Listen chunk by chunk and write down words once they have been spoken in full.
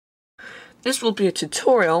This will be a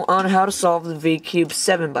tutorial on how to solve the V-cube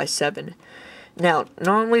 7x7. Now,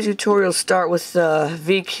 normally tutorials start with the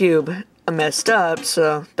V-cube messed up,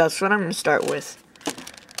 so that's what I'm going to start with.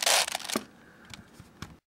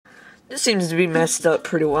 This seems to be messed up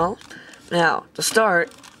pretty well. Now, to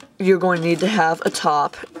start, you're going to need to have a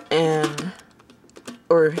top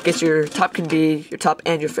or I guess your top can be your top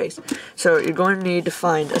and your face. So you're going to need to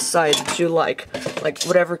find a side that you like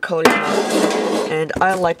whatever color you want. And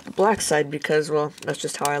I like the black side because, well, that's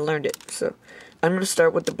just how I learned it. So I'm going to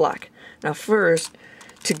start with the black. Now first,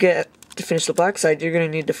 to finish the black side, you're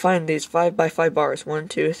going to need to find these 5x5 bars. 1,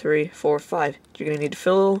 2, 3, 4, 5. You're going to need to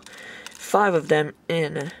fill 5 of them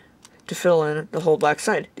in to fill in the whole black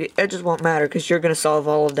side. The edges won't matter because you're going to solve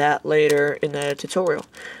all of that later in the tutorial.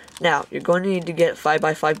 Now, you're going to need to get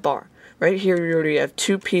 5x5 bar. Right here, you already have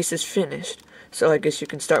 2 pieces finished, so I guess you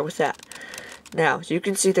can start with that. Now, as you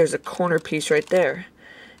can see, there's a corner piece right there,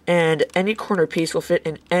 and any corner piece will fit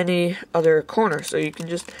in any other corner, so you can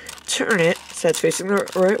just turn it so it's facing the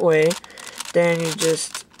right way, then you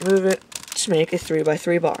just move it to make a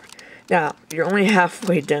 3x3 bar. Now, you're only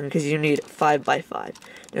halfway done because you need 5x5.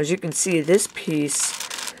 Now, as you can see, this piece,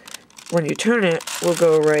 when you turn it, will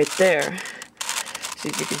go right there. So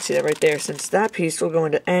you can see that right there, since that piece will go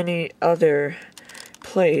into any other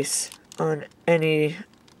place on any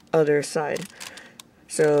other side.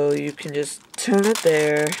 So you can just turn it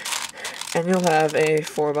there, and you'll have a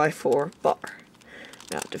 4x4 bar.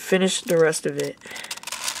 Now to finish the rest of it,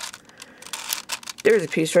 there's a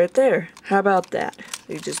piece right there. How about that?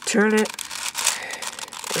 You just turn it,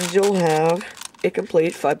 and you'll have a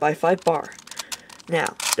complete 5x5 bar.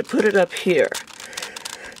 Now, to put it up here,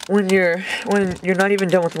 when you're not even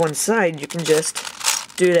done with one side, you can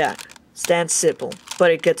just do that. Stand simple.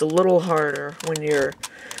 But it gets a little harder when you're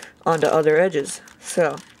onto other edges.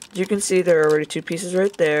 So, you can see there are already 2 pieces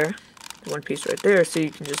right there, 1 piece right there, so you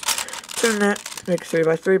can just turn that, make a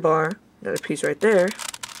 3x3 bar, another piece right there.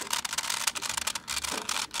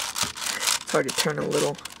 It's hard to turn a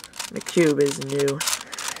little. The cube is new.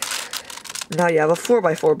 Now you have a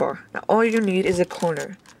 4x4 bar. Now all you need is a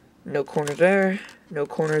corner. No corner there, no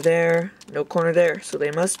corner there, no corner there. So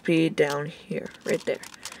they must be down here, right there.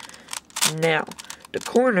 Now, the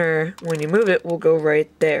corner, when you move it, will go right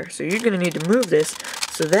there. So you're going to need to move this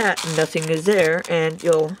so that nothing is there and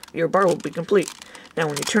your bar will be complete. Now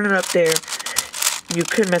when you turn it up there, you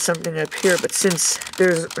could mess something up here, but since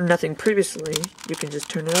there's nothing previously, you can just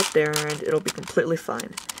turn it up there and it'll be completely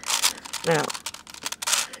fine.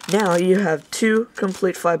 Now you have 2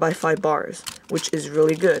 complete 5x5 bars, which is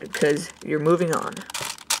really good because you're moving on.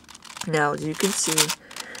 Now, as you can see,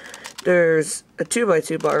 there's a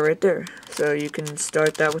 2x2 bar right there, so you can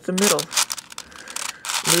start that with the middle.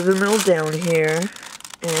 Move the middle down here,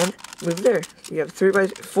 and move there. So you have a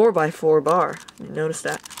 4x4 bar. Notice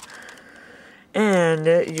that. And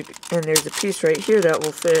there's a piece right here that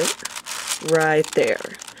will fit right there.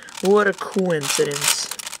 What a coincidence.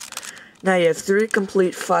 Now you have 3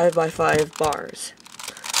 complete 5x5 bars.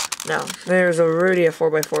 Now, there's already a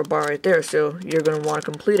 4x4 bar right there, so you're going to want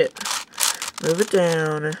to complete it. Move it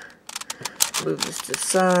down, move this to the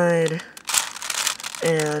side,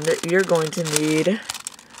 and you're going to need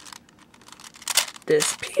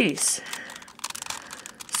this piece.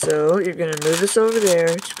 So, you're going to move this over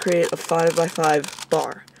there to create a 5x5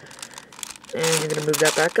 bar. And you're going to move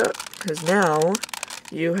that back up, because now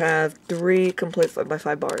you have 3 complete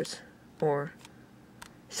 5x5 bars. Or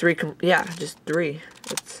 3, just 3.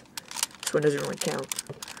 This one doesn't really count.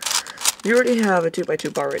 You already have a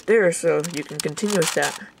 2x2 bar right there, so you can continue with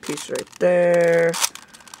that. Piece right there.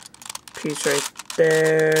 Piece right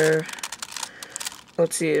there.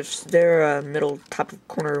 Let's see, is there a middle top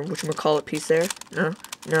corner, whatchamacallit piece there? No,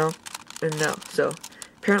 no, and no. So,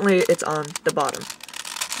 apparently it's on the bottom.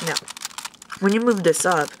 Now, when you move this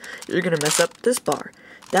up, you're going to mess up this bar.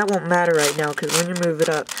 That won't matter right now, because when you move it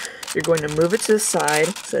up, you're going to move it to the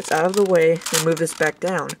side, so it's out of the way, and move this back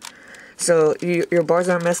down. So your bars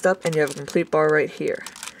aren't messed up, and you have a complete bar right here.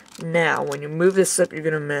 Now, when you move this up, you're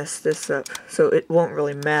going to mess this up. So it won't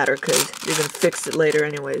really matter, because you're going to fix it later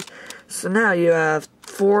anyways. So now you have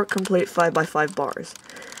 4 complete 5x5 bars.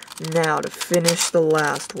 Now, to finish the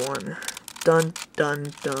last one. Dun,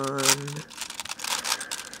 dun, dun.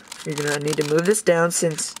 You're going to need to move this down,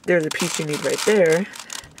 since there's a piece you need right there.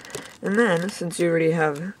 And then, since you already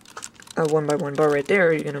have a 1x1 bar right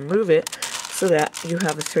there, you're going to move it so that you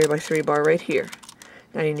have a 3x3 bar right here.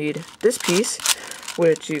 Now you need this piece,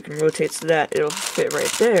 which you can rotate so that it'll fit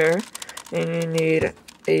right there. And you need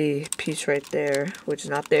a piece right there, which is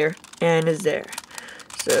not there, and is there.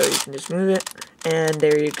 So you can just move it, and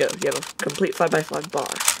there you go. You have a complete 5x5 bar.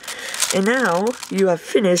 And now you have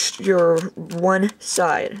finished your one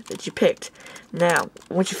side that you picked. Now,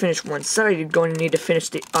 once you finish one side, you're going to need to finish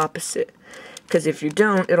the opposite. Because if you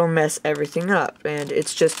don't, it'll mess everything up, and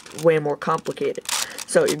it's just way more complicated.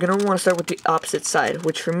 So you're going to want to start with the opposite side,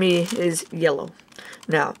 which for me is yellow.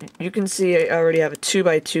 Now, you can see I already have a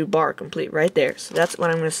 2x2 bar complete right there, so that's what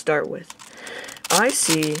I'm going to start with. I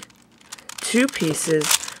see 2 pieces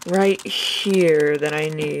right here that I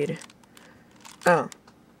need. Oh,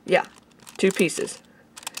 yeah, 2 pieces.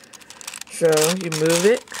 So you move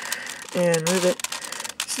it, and move it.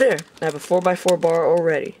 It's there. I have a 4x4 bar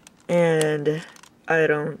already. And I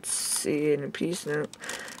don't see any piece now.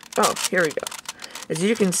 Oh, here we go. As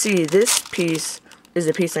you can see, this piece is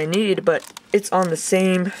the piece I need, but it's on the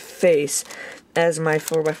same face as my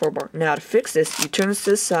 4x4 bar. Now to fix this, you turn this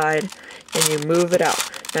to the side and you move it out.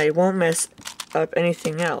 Now you won't mess up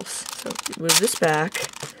anything else. So you move this back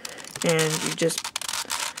and you just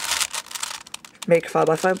make a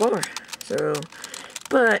 5x5 bar. So,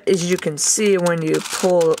 but as you can see, when you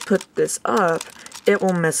put this up, it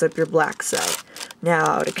will mess up your black side.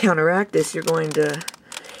 Now, to counteract this, you're going to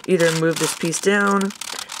either move this piece down,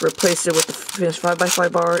 replace it with the finished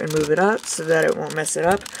 5x5 bar, and move it up so that it won't mess it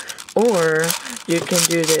up. Or you can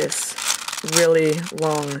do this really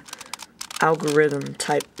long algorithm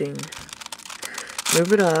type thing.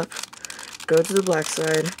 Move it up, go to the black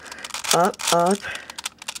side, up,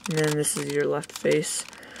 and then this is your left face,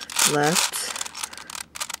 left,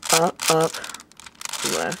 up,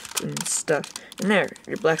 left, and stuff. And there,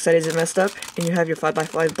 your black side isn't messed up, and you have your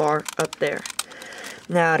 5x5 bar up there.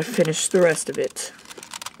 Now to finish the rest of it,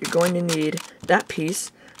 you're going to need that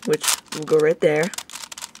piece, which will go right there.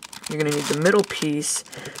 You're going to need the middle piece,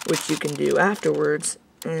 which you can do afterwards,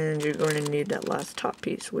 and you're going to need that last top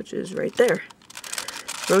piece, which is right there.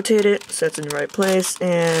 Rotate it so it's in the right place,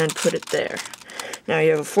 and put it there. Now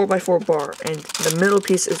you have a 4x4 bar, and the middle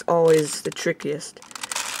piece is always the trickiest.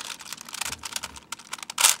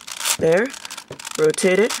 There,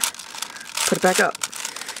 rotate it, put it back up,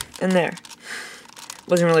 and there.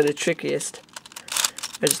 Wasn't really the trickiest.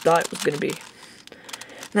 I just thought it was going to be.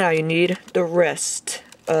 Now you need the rest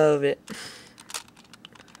of it.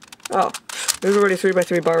 Oh, there's already a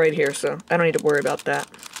 3x3 bar right here, so I don't need to worry about that.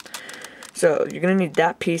 So you're going to need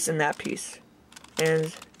that piece and that piece.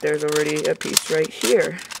 And there's already a piece right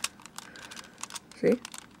here. See?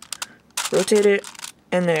 Rotate it,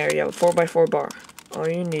 and there you have a 4x4 bar. All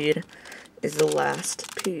you need is the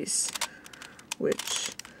last piece,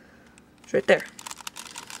 which is right there.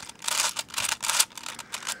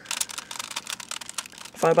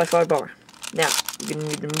 5x5 bar. Now, you're going to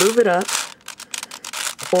need to move it up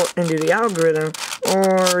and do the algorithm,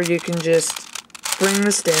 or you can just bring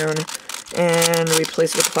this down and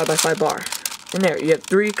replace it with the 5x5 bar. And there, you have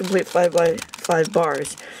 3 complete 5x5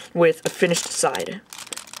 bars with a finished side.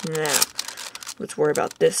 Now, let's worry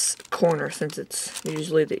about this corner since it's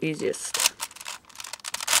usually the easiest.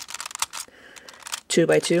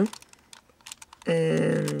 2x2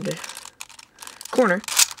 and corner.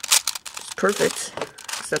 It's perfect,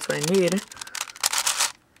 because that's what I need.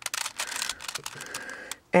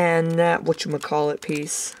 And that whatchamacallit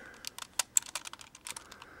piece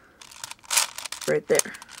right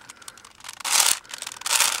there.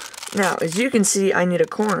 Now, as you can see, I need a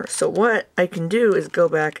corner. So what I can do is go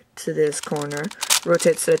back to this corner,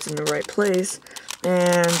 rotate so it's in the right place,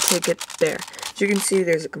 and take it there. As you can see,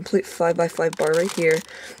 there's a complete 5x5 bar right here,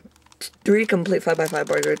 3 complete 5x5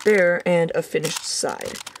 bars right there, and a finished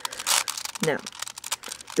side. Now,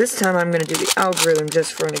 this time I'm going to do the algorithm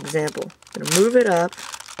just for an example. I'm going to move it up,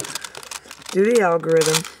 do the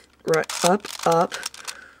algorithm, right, up,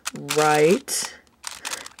 right,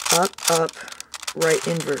 up, right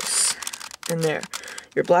inverse. And there.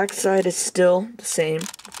 Your black side is still the same,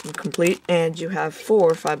 complete, and you have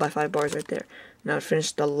 4 5x5 bars right there. Now to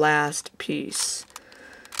finish the last piece.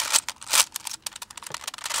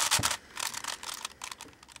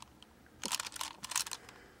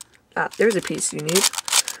 Ah, there's a piece you need.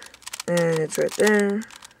 And it's right there.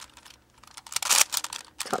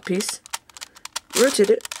 Top piece. Rotate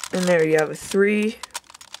it, and there you have a 3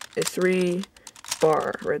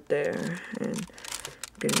 bar right there. And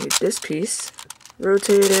I'm gonna need this piece.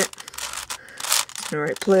 Rotate it. It's in the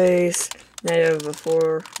right place. Now you have a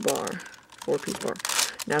 4-piece bar.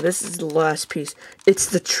 Now this is the last piece. It's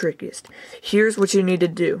the trickiest. Here's what you need to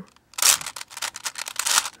do.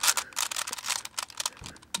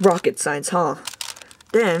 Rocket science, huh?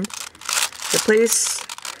 Then replace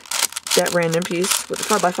that random piece with a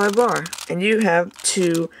 5x5 bar, and you have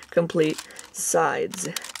 2 complete sides.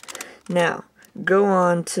 Now, go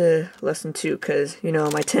on to lesson 2, because, you know,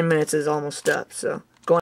 my 10 minutes is almost up, so